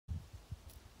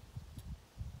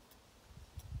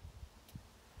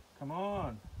Come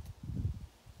on.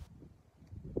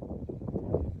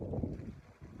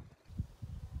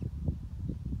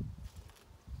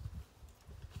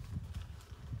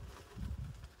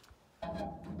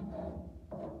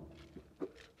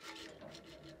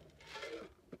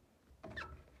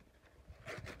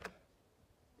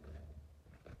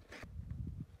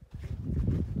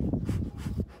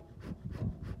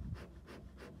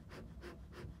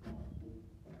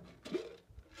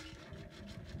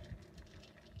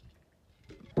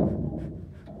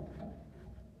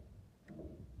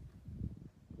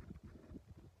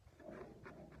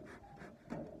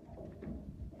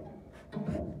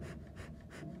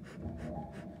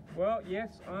 Well, yes,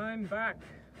 I'm back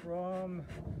from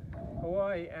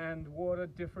Hawaii, and what a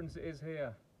difference it is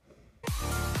here.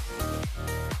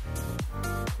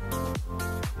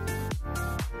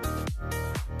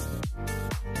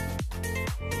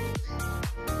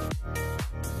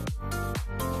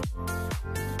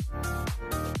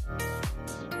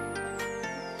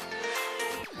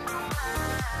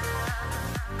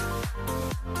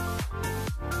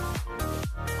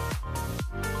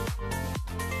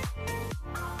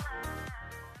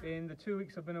 In the 2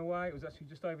 weeks I've been away, it was actually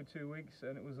just over 2 weeks,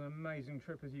 and it was an amazing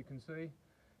trip, as you can see.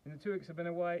 In the 2 weeks I've been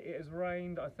away, it has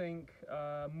rained, I think,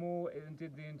 more than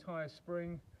did the entire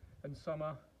spring and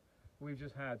summer we've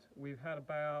just had. We've had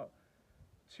about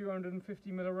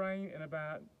 250 mil of rain in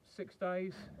about 6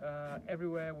 days.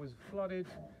 Everywhere was flooded.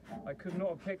 I could not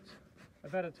have picked a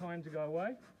better time to go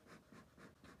away.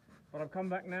 But I've come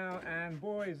back now, and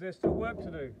boy, is there still work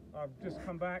to do. I've just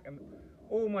come back, and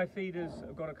all my feeders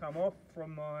have got to come off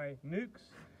from my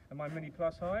nukes and my mini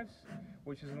plus hives,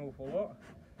 which is an awful lot.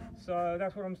 So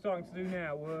that's what I'm starting to do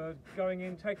now. We're going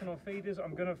in, taking off feeders.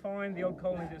 I'm going to find the old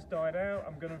colony that's died out.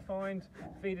 I'm going to find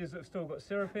feeders that have still got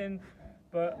syrup in,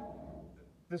 but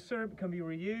the syrup can be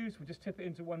reused. We just tip it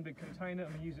into one big container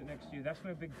and we use it next year. That's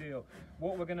no big deal.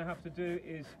 What we're going to have to do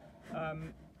is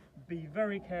be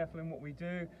very careful in what we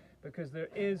do, because there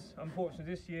is, unfortunately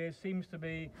this year, seems to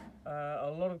be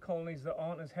a lot of colonies that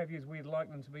aren't as heavy as we'd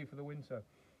like them to be for the winter.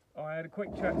 I had a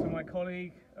quick chat to my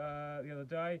colleague the other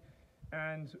day,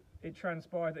 and it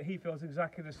transpired that he feels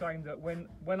exactly the same, that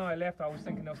when I left I was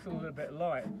thinking I was still a little bit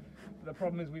light. But the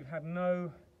problem is we've had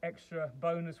no extra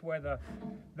bonus weather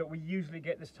that we usually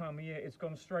get this time of year. It's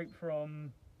gone straight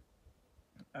from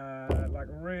like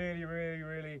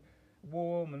really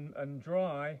warm and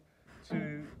dry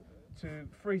to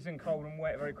freezing cold and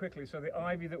wet very quickly. So the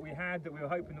ivy that we had, that we were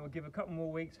hoping that would give a couple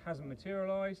more weeks, hasn't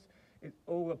materialised.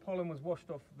 All the pollen was washed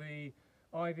off the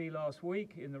ivy last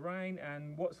week in the rain,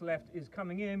 and what's left is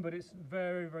coming in, but it's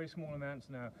very small amounts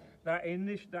now. That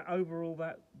overall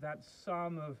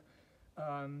sum of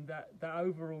that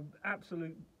overall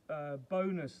absolute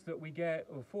bonus that we get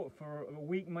for a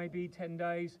week, maybe 10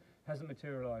 days, hasn't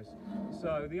materialised.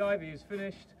 So the ivy is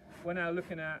finished. We're now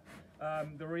looking at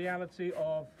the reality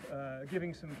of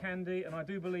giving some candy, and I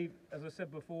do believe, as I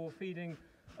said before, feeding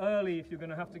early if you're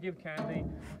going to have to give candy.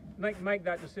 Make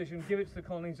that decision, give it to the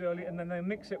colonies early, and then they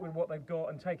mix it with what they've got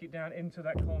and take it down into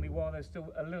that colony while they're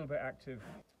still a little bit active.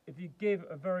 If you give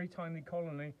a very tiny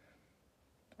colony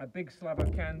a big slab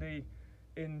of candy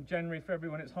in January, February,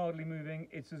 when it's hardly moving,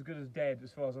 it's as good as dead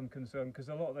as far as I'm concerned, because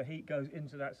a lot of the heat goes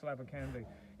into that slab of candy.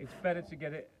 It's better to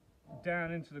get it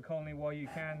down into the colony while you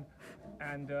can,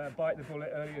 and bite the bullet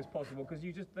early as possible, because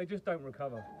they just don't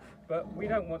recover. But we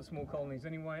don't want small colonies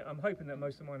anyway. I'm hoping that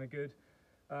most of mine are good,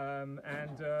 and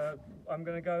I'm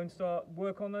going to go and start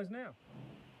work on those now.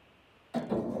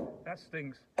 That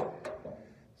stinks.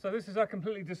 So this is how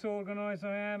completely disorganised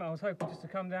I am. I was hoping just to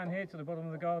come down here to the bottom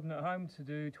of the garden at home to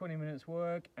do 20 minutes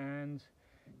work, and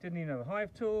didn't even have a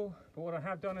hive tool. But what I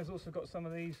have done is also got some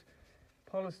of these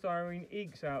polystyrene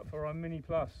eeks out for our Mini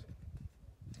Plus.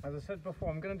 As I said before,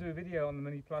 I'm going to do a video on the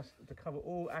Mini Plus to cover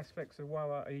all aspects of why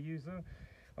I use them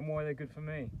and why they're good for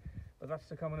me. But that's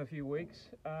to come in a few weeks.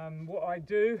 What I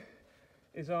do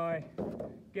is I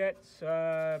get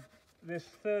this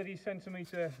 30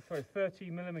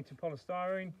 millimeter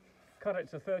polystyrene, cut it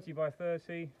to 30 by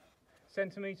 30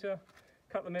 centimeter,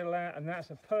 cut the middle out, and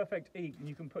that's a perfect eek. And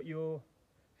you can put your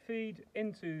feed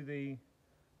into the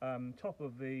top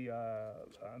of the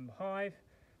hive,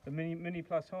 the Mini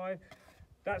Plus hive.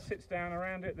 That sits down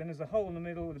around it, then there's a hole in the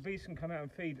middle where the bees can come out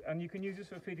and feed, and you can use this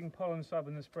for feeding pollen sub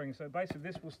in the spring. So basically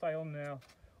this will stay on now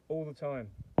all the time.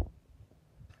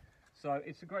 So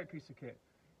it's a great piece of kit.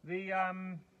 The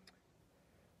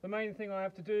main thing I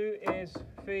have to do is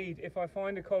feed. If I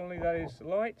find a colony that is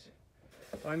light,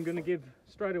 I'm going to give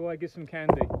some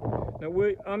candy. Now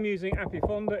I'm using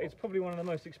Apifonda. It's probably one of the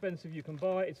most expensive you can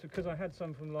buy. It's because I had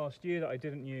some from last year that I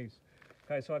didn't use.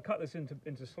 Okay, so I cut this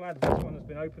into slabs. This one has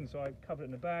been open, so I covered it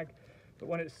in a bag. But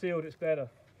when it's sealed, it's better.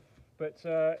 But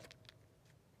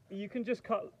you can just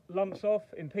cut lumps off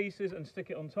in pieces and stick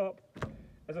it on top.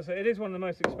 As I say, it is one of the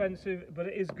most expensive, but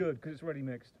it is good because it's ready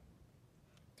mixed.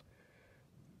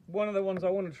 One of the ones I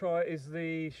want to try is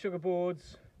the sugar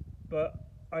boards, but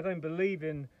I don't believe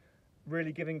in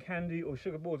really giving candy or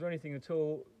sugar boards or anything at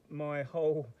all. My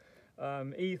whole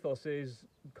ethos is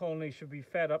colonies should be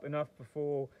fed up enough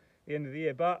before the end of the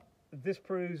year, but this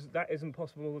proves that isn't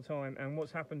possible all the time, and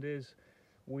what's happened is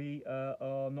we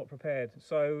are not prepared.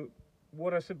 So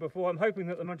what I said before, I'm hoping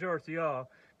that the majority are,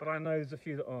 but I know there's a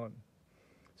few that aren't.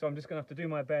 So I'm just going to have to do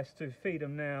my best to feed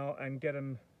them now and give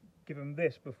them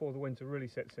this before the winter really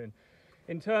sets in.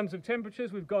 In terms of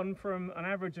temperatures, we've gone from an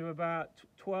average of about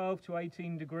 12 to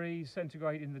 18 degrees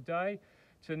centigrade in the day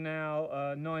to now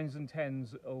 9s and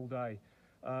 10s all day,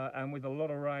 and with a lot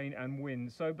of rain and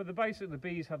wind. So, but the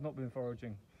bees have not been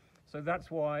foraging. So that's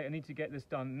why I need to get this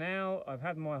done now. I've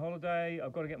had my holiday,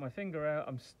 I've got to get my finger out.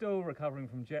 I'm still recovering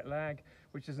from jet lag,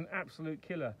 which is an absolute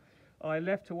killer. I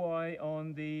left Hawaii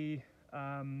on the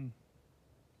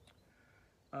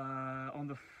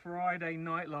Friday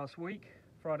night last week,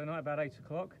 Friday night about 8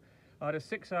 o'clock. I had a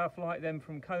 6-hour flight then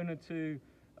from Kona to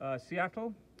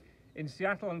Seattle. In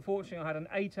Seattle, unfortunately, I had an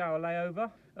 8-hour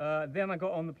layover. Then I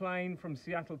got on the plane from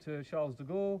Seattle to Charles de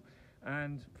Gaulle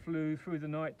and flew through the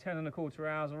night, 10¼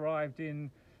 hours, arrived in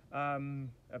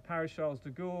Paris Charles de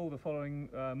Gaulle the following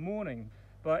morning.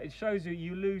 But it shows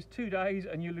you lose 2 days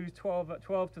and you lose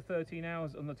 12 to 13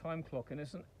 hours on the time clock, and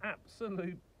it's an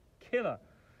absolute killer.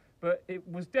 But it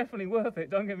was definitely worth it,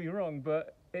 don't get me wrong,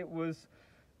 but it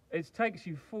takes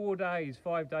you 4 days,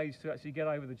 5 days to actually get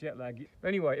over the jet lag.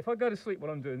 Anyway, if I go to sleep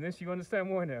while I'm doing this, you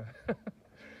understand why now.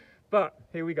 But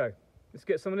here we go. Let's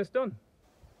get some of this done.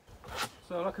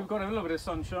 So like I've got a little bit of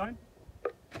sunshine.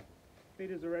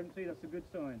 Feeders are empty, that's a good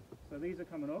sign. So these are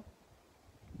coming off.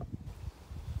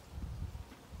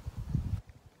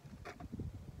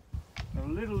 Have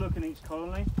a little look in each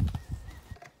colony.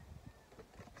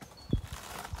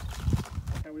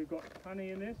 Okay, we've got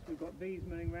honey in this, we've got bees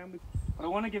milling around. But I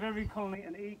want to give every colony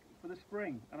an eek for the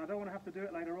spring, and I don't want to have to do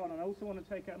it later on. And I also want to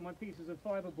take out my pieces of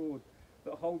fiberboard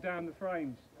that hold down the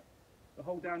frames, that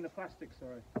hold down the plastic,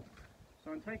 sorry. So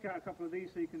I'm going to take out a couple of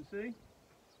these so you can see.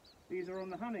 These are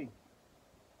on the honey.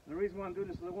 And the reason why I'm doing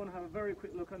this is I want to have a very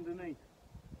quick look underneath.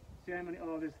 See how many,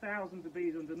 oh, there's thousands of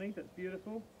bees underneath, that's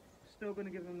beautiful. Still going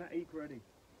to give them that eek ready.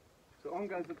 So on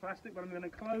goes the plastic, but I'm going to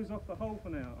close off the hole for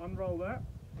now. Unroll that.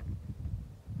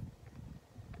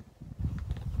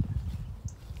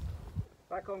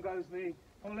 Back on goes the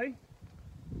poly,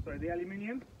 sorry, the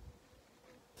aluminium.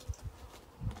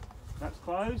 That's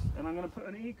closed, and I'm going to put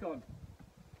an eek on.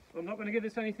 I'm not going to give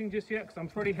this anything just yet because I'm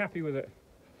pretty happy with it.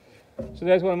 So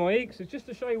there's one of my eeks. It's just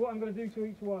to show you what I'm going to do to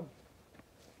each one.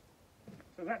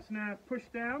 So that's now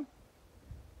pushed down.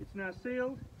 It's now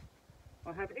sealed.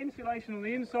 I have insulation on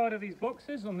the inside of these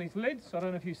boxes, on these lids. I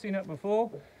don't know if you've seen that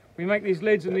before. We make these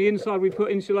lids, and the inside we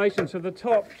put insulation, so the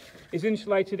top is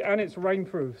insulated and it's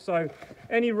rainproof. So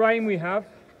any rain we have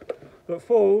that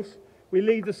falls, we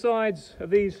leave the sides of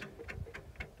these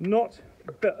not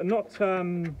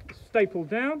stapled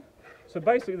down. So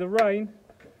basically the rain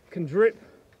can drip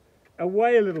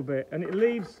away a little bit, and it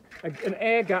leaves an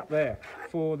air gap there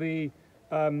for the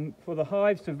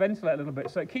hives to ventilate a little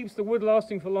bit, so it keeps the wood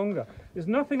lasting for longer. There's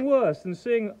nothing worse than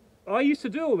seeing, I used to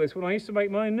do all this when I used to make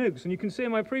my own nukes, and you can see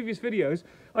in my previous videos,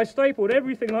 I stapled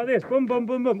everything like this, boom, boom,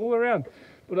 boom, boom, all around.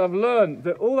 But I've learned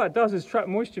that all that does is trap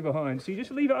moisture behind, so you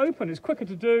just leave it open. It's quicker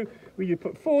to do, where you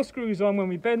put 4 screws on when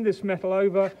we bend this metal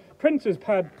over, printer's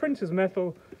pad, printer's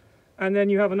metal, and then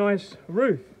you have a nice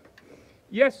roof.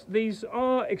 Yes, these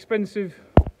are expensive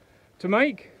to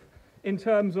make in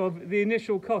terms of the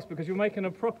initial cost, because you're making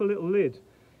a proper little lid,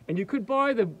 and you could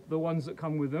buy the ones that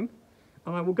come with them,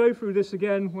 and I will go through this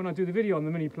again when I do the video on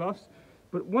the Mini Plus.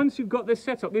 But once you've got this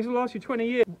set up, this will last you 20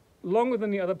 years, longer than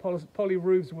the other poly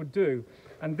roofs would do,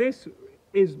 and this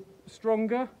is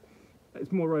stronger,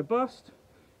 it's more robust,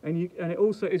 and it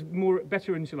also is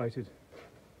better insulated.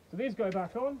 So these go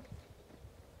back on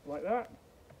like that.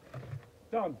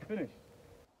 Done, finished.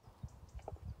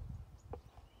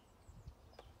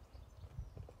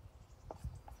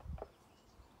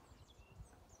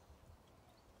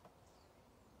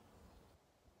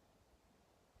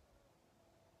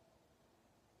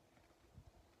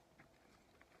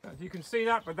 You can see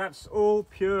that, but that's all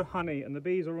pure honey, and the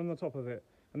bees are on the top of it,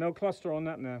 and they'll cluster on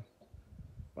that now.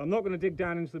 I'm not going to dig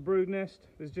down into the brood nest,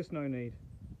 there's just no need.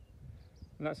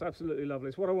 And that's absolutely lovely.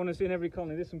 It's what I want to see in every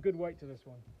colony. There's some good weight to this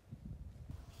one.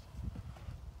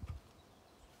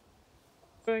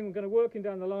 We're going to working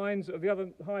down the lines of the other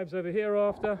hives over here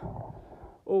after.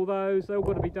 All those, they're all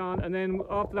got to be done, and then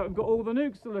after that we've got all the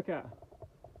nukes to look at.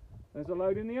 There's a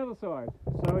load in the other side,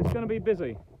 so it's going to be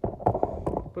busy.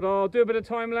 But I'll do a bit of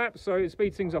time lapse so it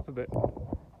speeds things up a bit.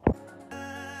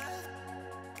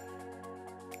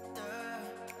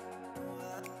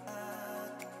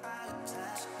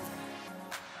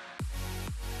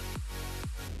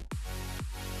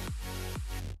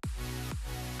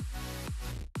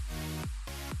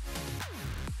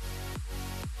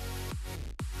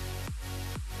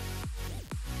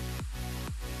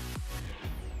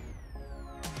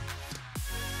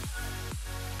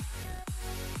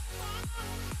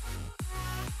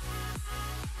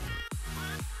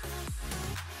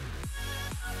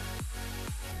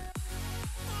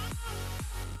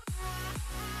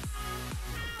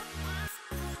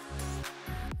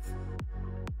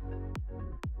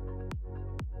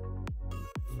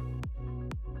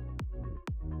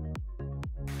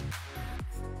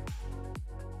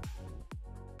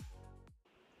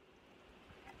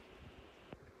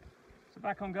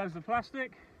 Back on goes the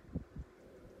plastic,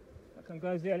 back on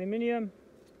goes the aluminium,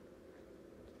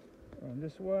 and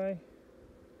this way,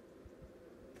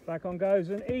 back on goes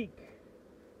an eek,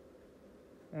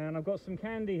 and I've got some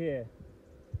candy here.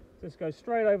 This goes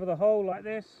straight over the hole like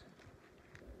this.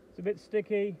 It's a bit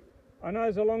sticky. I know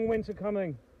there's a long winter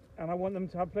coming and I want them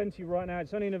to have plenty right now.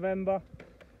 It's only November,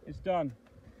 it's done.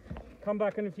 Come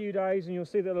back in a few days and you'll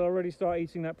see that they'll already start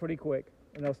eating that pretty quick.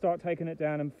 And they'll start taking it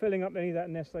down and filling up any of that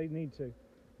nest they need to.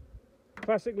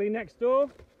 Classically next door,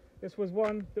 this was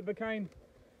one that became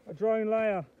a drone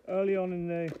layer early on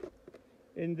later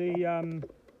on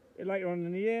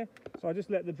in the year. So I just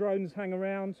let the drones hang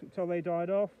around until they died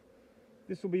off.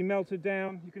 This will be melted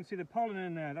down. You can see the pollen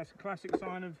in there. That's a classic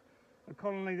sign of a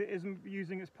colony that isn't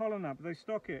using its pollen up. They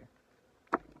stock it.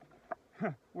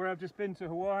 Where I've just been to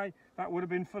Hawaii, that would have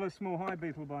been full of small hive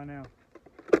beetle by now.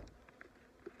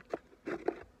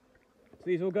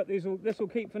 So this will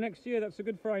keep for next year. That's a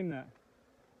good frame, that.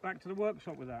 Back to the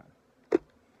workshop with that.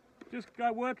 Just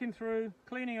go working through,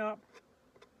 cleaning up,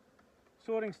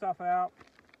 sorting stuff out.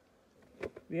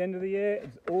 The end of the year,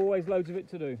 it's always loads of it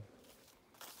to do.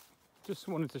 Just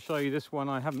wanted to show you this one.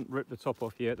 I haven't ripped the top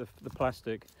off yet, the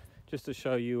plastic, just to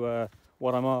show you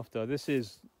what I'm after. This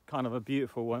is kind of a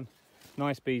beautiful one.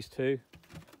 Nice bees too,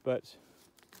 but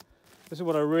this is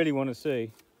what I really want to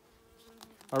see.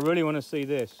 I really want to see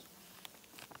this.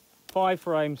 5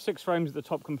 frames, 6 frames at the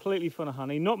top, completely full of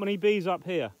honey. Not many bees up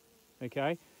here,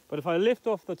 okay? But if I lift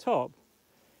off the top,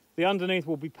 the underneath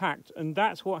will be packed, and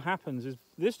that's what happens. Is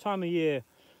this time of year,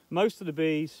 most of the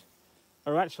bees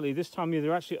are actually, this time of year,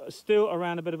 they're actually still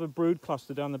around a bit of a brood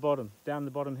cluster down the bottom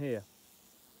here.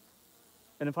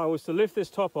 And if I was to lift this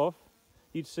top off,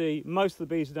 you'd see most of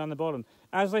the bees are down the bottom.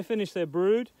 As they finish their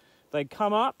brood, they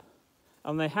come up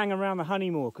and they hang around the honey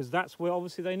more, because that's where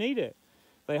obviously they need it.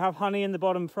 They have honey in the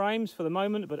bottom frames for the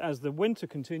moment, but as the winter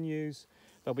continues,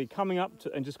 they'll be coming up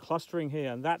to, and just clustering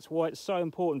here. And that's why it's so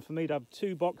important for me to have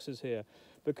 2 boxes here,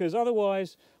 because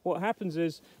otherwise what happens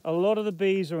is a lot of the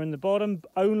bees are in the bottom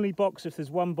only box if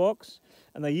there's 1 box,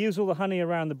 and they use all the honey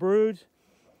around the brood.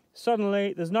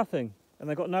 Suddenly there's nothing, and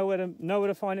they've got nowhere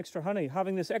to find extra honey.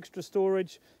 Having this extra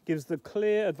storage gives the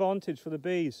clear advantage for the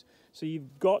bees. So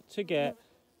you've got to get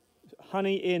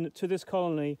honey in to this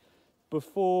colony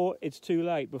before it's too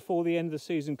late, before the end of the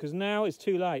season, because now it's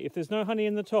too late. If there's no honey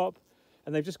in the top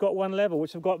and they've just got 1 level,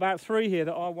 which I've got about 3 here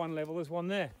that are 1 level, there's 1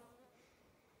 there.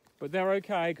 But they're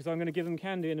okay, because I'm going to give them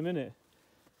candy in a minute,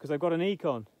 because they've got an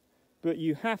econ. But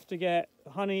you have to get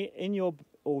honey in your,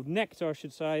 or nectar I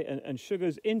should say, and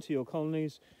sugars into your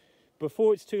colonies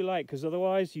before it's too late, because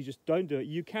otherwise you just don't do it.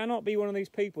 You cannot be one of these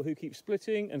people who keep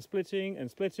splitting and splitting and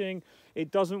splitting.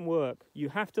 It doesn't work. You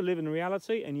have to live in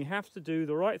reality, and you have to do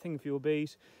the right thing for your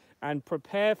bees and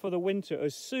prepare for the winter.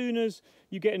 As soon as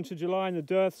you get into July and the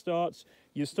dearth starts,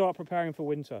 you start preparing for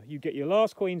winter. You get your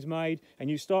last queens made and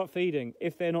you start feeding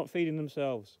if they're not feeding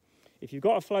themselves. If you've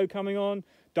got a flow coming on,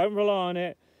 don't rely on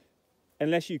it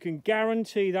unless you can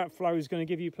guarantee that flow is going to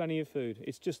give you plenty of food.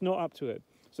 It's just not up to it.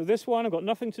 So this one, I've got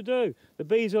nothing to do. The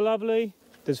bees are lovely.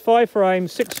 There's 5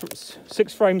 frames,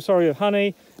 six frames, of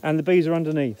honey, and the bees are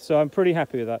underneath. So I'm pretty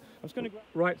happy with that. I'm just going to...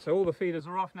 Right, so all the feeders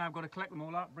are off now. I've got to collect them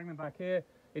all up, bring them back here.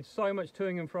 It's so much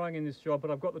toing and frying in this job, but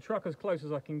I've got the truck as close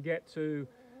as I can get to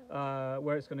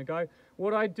where it's going to go.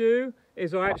 What I do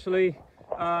is I actually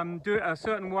do it a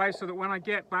certain way so that when I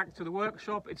get back to the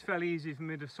workshop, it's fairly easy for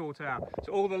me to sort out.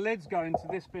 So all the lids go into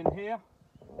this bin here,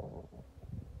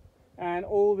 and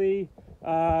all the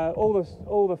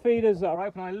feeders that are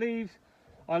open,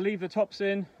 I leave the tops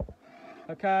in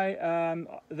Okay,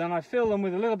 then I fill them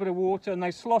with a little bit of water and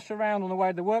they slosh around on the way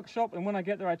to the workshop, and when I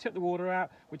get there I tip the water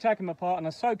out, we take them apart and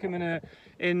I soak them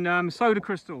in soda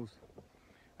crystals.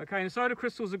 Okay, and soda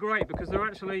crystals are great because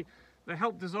they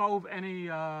help dissolve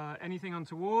anything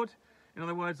untoward. In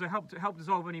other words, they help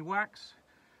dissolve any wax.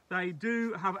 They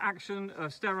do have action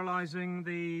of sterilising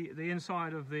the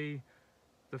inside of the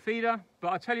feeder,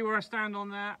 but I tell you where I stand on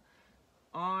that.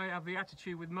 I have the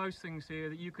attitude with most things here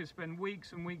that you could spend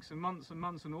weeks and weeks and months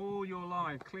and all your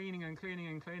life cleaning and cleaning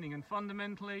and cleaning, and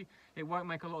fundamentally it won't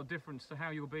make a lot of difference to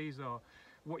how your bees are.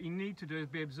 What you need to do is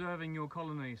be observing your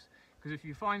colonies, because if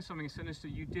you find something sinister,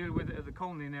 you deal with it at the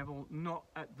colony level, not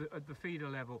at the feeder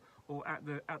level, or at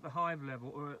the hive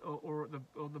level, or at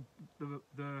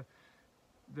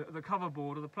the cover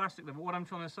board or the plastic level. What I'm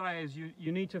trying to say is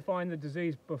you need to find the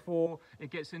disease before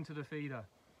it gets into the feeder.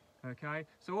 Okay,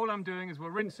 so all I'm doing is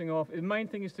we're rinsing off. The main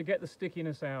thing is to get the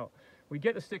stickiness out. We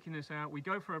get the stickiness out, we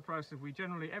go for a process,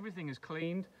 everything is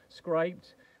cleaned,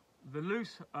 scraped, the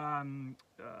loose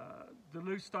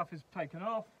stuff is taken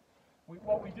off.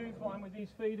 What we do find with these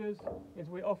feeders is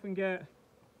we often get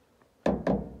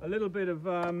a little bit of,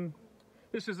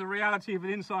 this is the reality of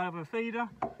the inside of a feeder.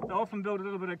 They often build a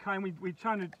little bit of comb. We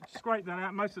try to scrape that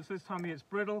out. Most of this time it's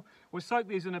brittle. We'll soak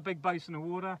these in a big basin of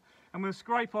water and we'll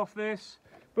scrape off this.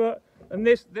 And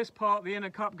this part, the inner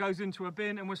cup, goes into a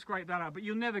bin and we'll scrape that out. But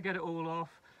you'll never get it all off.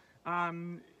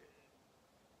 One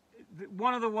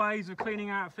of the ways of cleaning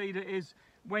out a feeder is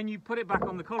when you put it back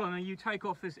on the colony, you take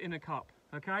off this inner cup.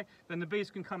 Okay, then the bees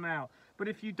can come out. But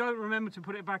if you don't remember to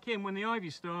put it back in when the ivy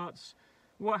starts,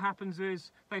 what happens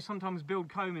is they sometimes build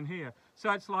comb in here.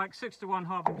 So it's like 6 to 1,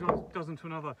 half a dozen to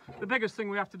another. The biggest thing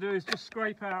we have to do is just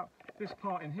scrape out this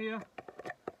part in here,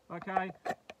 okay,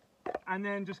 and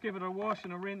then just give it a wash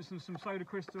and a rinse and some soda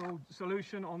crystal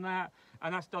solution on that,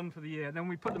 and that's done for the year. Then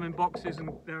we put them in boxes and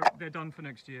they're done for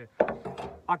next year.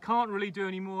 I can't really do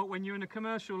any more. When you're in a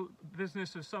commercial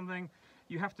business of something,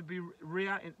 you have to be,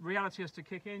 reality has to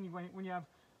kick in. When you have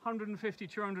 150,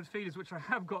 200 feeders, which I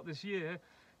have got this year,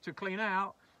 to clean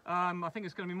out, I think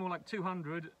it's going to be more like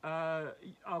 200. I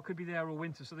could be there all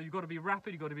winter. So you've got to be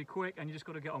rapid, you've got to be quick, and you just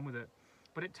got to get on with it.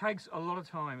 But it takes a lot of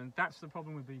time, and that's the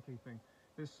problem with beekeeping.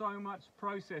 There's so much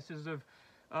processes of,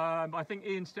 I think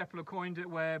Ian Stepler coined it,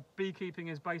 where beekeeping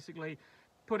is basically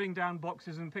putting down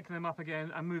boxes and picking them up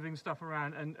again and moving stuff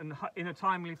around and in a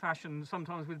timely fashion,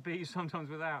 sometimes with bees, sometimes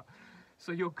without.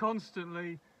 So you're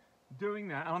constantly doing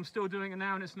that, and I'm still doing it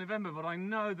now, and it's November, but I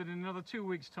know that in another 2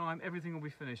 weeks' time, everything will be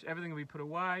finished. Everything will be put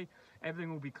away,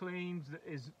 everything will be cleaned,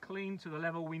 is cleaned to the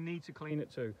level we need to clean it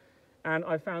to. And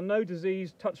I found no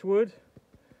disease, touch wood,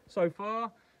 so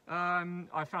far.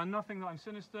 I found nothing that I'm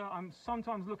sinister. I'm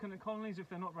sometimes looking at colonies if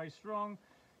they're not very strong.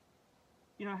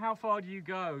 You know, how far do you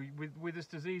go with this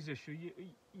disease issue?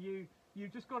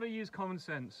 You've just got to use common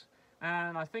sense.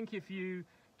 And I think if you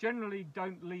generally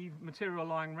don't leave material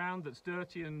lying around that's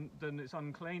dirty and then it's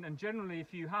unclean, and generally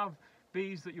if you have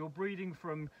bees that you're breeding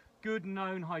from good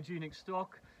known hygienic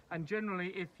stock, and generally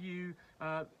if you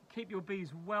keep your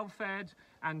bees well fed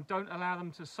and don't allow them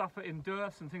to suffer in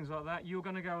dearths and things like that, you're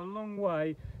going to go a long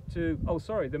way to,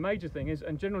 the major thing is,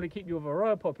 and generally keep your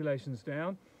varroa populations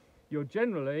down. You're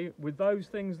generally, with those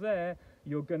things there,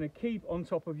 you're going to keep on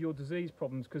top of your disease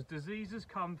problems, because diseases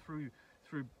come through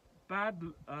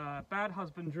bad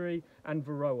husbandry and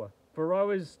varroa.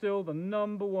 Varroa is still the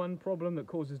 #1 problem that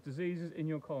causes diseases in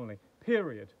your colony,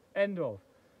 period, end of.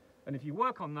 And if you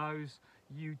work on those,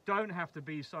 you don't have to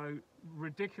be so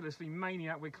ridiculously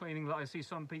maniac with cleaning that I see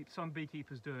some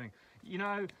beekeepers doing. You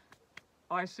know,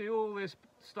 I see all this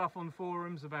stuff on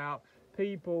forums about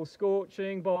people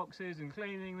scorching boxes and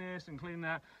cleaning this and cleaning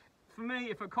that. For me,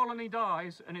 if a colony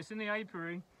dies and it's in the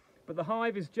apiary, but the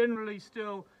hive is generally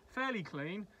still fairly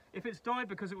clean, if it's died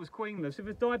because it was queenless, if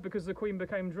it's died because the queen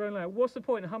became drone layer, what's the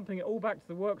point in humping it all back to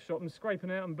the workshop and scraping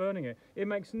it out and burning it? It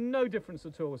makes no difference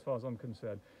at all as far as I'm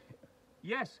concerned.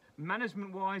 Yes,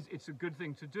 management-wise, it's a good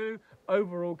thing to do.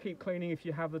 Overall, keep cleaning if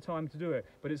you have the time to do it.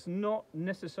 But it's not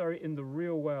necessary in the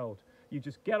real world. You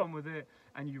just get on with it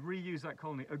and you reuse that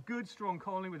colony. A good, strong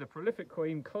colony with a prolific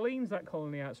queen cleans that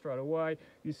colony out straight away.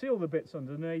 You see all the bits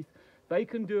underneath. They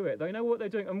can do it. They know what they're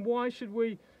doing. And why should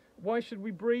we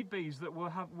breed bees that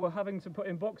we're having to put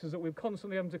in boxes that we're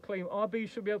constantly having to clean? Our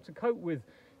bees should be able to cope with.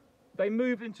 They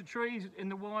move into trees in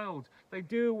the wild. They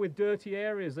deal with dirty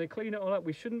areas. They clean it all up.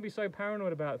 We shouldn't be so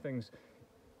paranoid about things.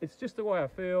 It's just the way I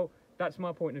feel. That's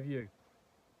my point of view.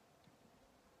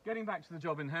 Getting back to the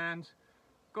job in hand.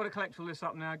 Got to collect all this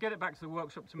up now, get it back to the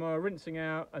workshop tomorrow, rinsing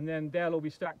out, and then they'll all be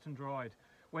stacked and dried.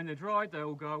 When they're dried, they'll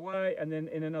all go away, and then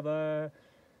in another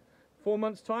 4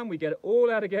 months' time, we get it all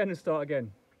out again and start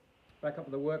again. back up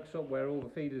at the workshop where all the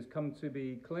feeders come to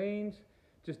be cleaned,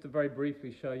 just to very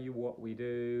briefly show you what we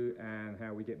do and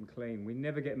how we get them clean. We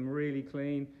never get them really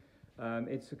clean.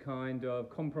 It's a kind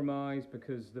of compromise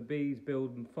because the bees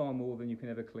build far more than you can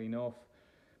ever clean off.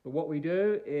 But what we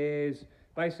do is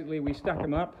basically we stack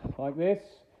them up like this,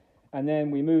 and then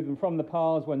we move them from the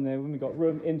piles when we've got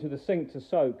room into the sink to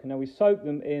soak. Now we soak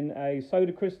them in a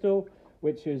soda crystal,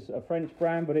 which is a French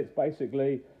brand, but it's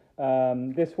basically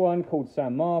this one called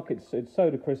Saint Marc. It's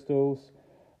soda crystals.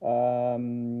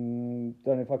 Don't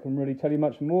know if I can really tell you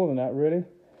much more than that really.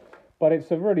 But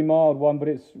it's a really mild one, but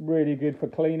it's really good for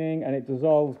cleaning, and it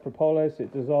dissolves propolis,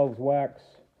 it dissolves wax.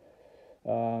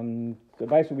 So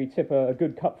basically we tip a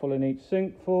good cupful in each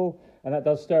sink full, and that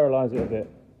does sterilise it a bit.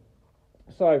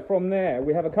 So from there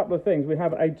we have a couple of things. We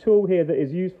have a tool here that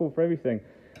is useful for everything.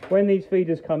 When these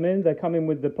feeders come in, they come in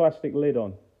with the plastic lid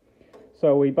on.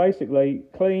 So we basically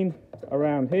clean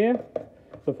around here,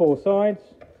 the four sides,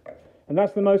 and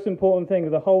that's the most important thing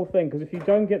of the whole thing, because if you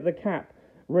don't get the cap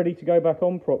ready to go back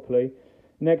on properly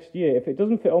next year, if it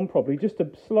doesn't fit on properly, just a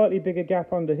slightly bigger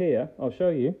gap under here, I'll show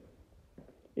you.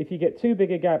 If you get too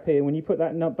big a gap here, when you put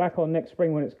that nut back on next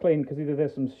spring when it's clean, because either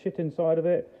there's some shit inside of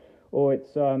it or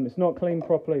it's not cleaned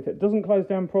properly, if it doesn't close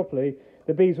down properly,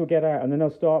 the bees will get out and then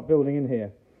they'll start building in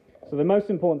here. So the most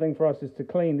important thing for us is to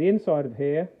clean the inside of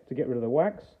here to get rid of the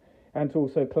wax, and to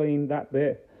also clean that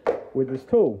bit with this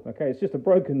tool. Okay, it's just a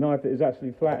broken knife that is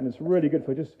actually flat, and it's really good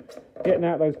for just getting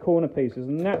out those corner pieces,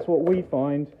 and that's what we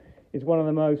find is one of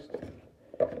the most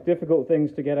difficult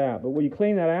things to get out. But when you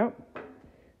clean that out,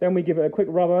 then we give it a quick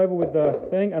rub over with the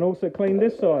thing, and also clean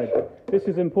this side. This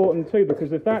is important too,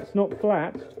 because if that's not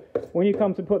flat, when you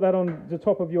come to put that on the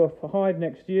top of your hide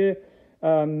next year,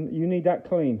 you need that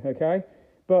clean, okay?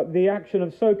 But the action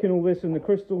of soaking all this in the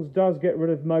crystals does get rid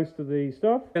of most of the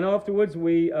stuff. And afterwards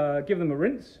we give them a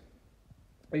rinse.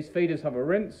 These feeders have a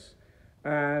rinse,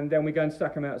 and then we go and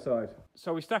stack them outside.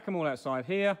 So we stack them all outside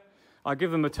here. I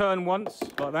give them a turn once,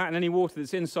 like that, and any water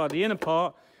that's inside the inner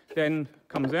part then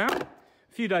comes out.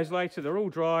 A few days later, they're all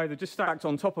dry. They're just stacked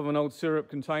on top of an old syrup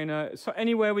container. So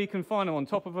anywhere we can find them, on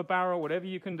top of a barrel, whatever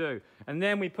you can do. And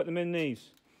then we put them in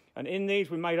these. And in these,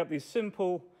 we made up these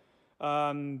simple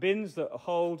bins that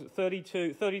hold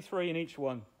 33 in each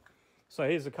one. So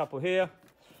here's a couple here.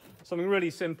 Something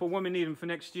really simple. When we need them for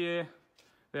next year,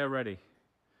 they're ready.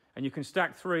 And you can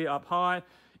stack 3 up high.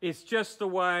 It's just a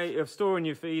way of storing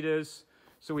your feeders.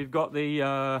 So we've got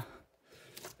the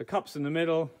cups in the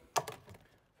middle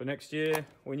for next year.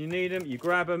 When you need them, you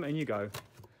grab them and you go.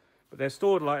 But they're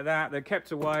stored like that. They're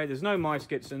kept away. There's no mice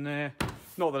skits in there.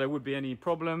 Not that there would be any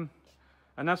problem.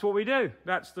 And that's what we do.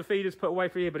 That's the feeders put away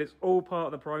for you, but it's all part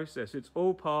of the process. It's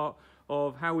all part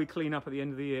of how we clean up at the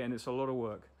end of the year, and it's a lot of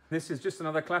work. This is just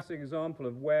another classic example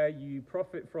of where you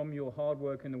profit from your hard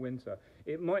work in the winter.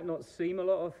 It might not seem a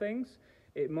lot of things.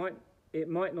 It might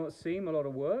not seem a lot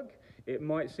of work. It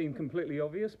might seem completely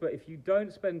obvious, but if you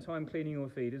don't spend time cleaning your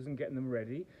feeders and getting them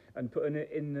ready and putting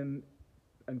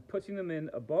them in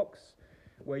a box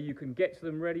where you can get to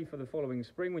them ready for the following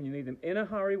spring when you need them in a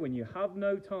hurry, when you have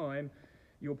no time,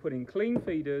 you're putting clean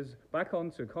feeders back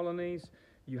onto colonies.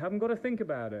 You haven't got to think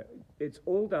about it. It's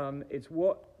all done. It's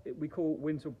what we call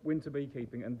winter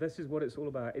beekeeping, and this is what it's all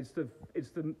about. It's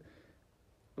the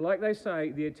like they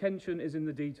say, the attention is in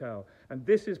the detail, and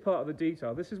this is part of the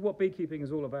detail. This is what beekeeping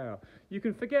is all about. You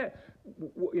can forget,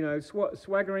 you know,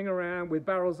 swaggering around with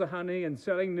barrels of honey and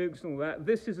selling nukes and all that.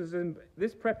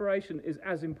 This preparation is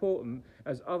as important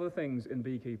as other things in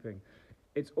beekeeping.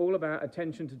 It's all about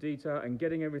attention to detail and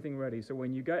getting everything ready. So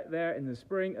when you get there in the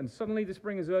spring, and suddenly the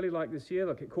spring is early like this year,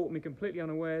 like it caught me completely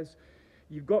unawares,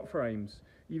 you've got frames,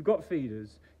 you've got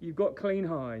feeders, you've got clean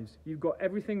hives, you've got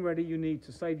everything ready you need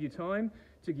to save you time,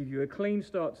 to give you a clean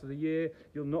start to the year.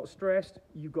 You're not stressed.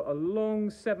 You've got a long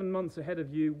 7 months ahead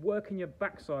of you, working your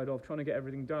backside off trying to get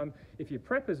everything done. If your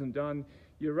prep isn't done,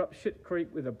 you're up shit creek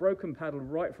with a broken paddle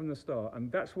right from the start,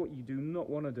 and that's what you do not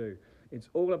want to do. It's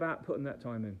all about putting that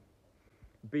time in.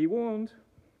 Be warned,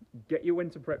 get your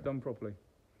winter prep done properly.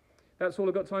 That's all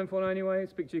I've got time for now anyway.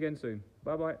 Speak to you again soon.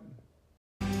 Bye-bye.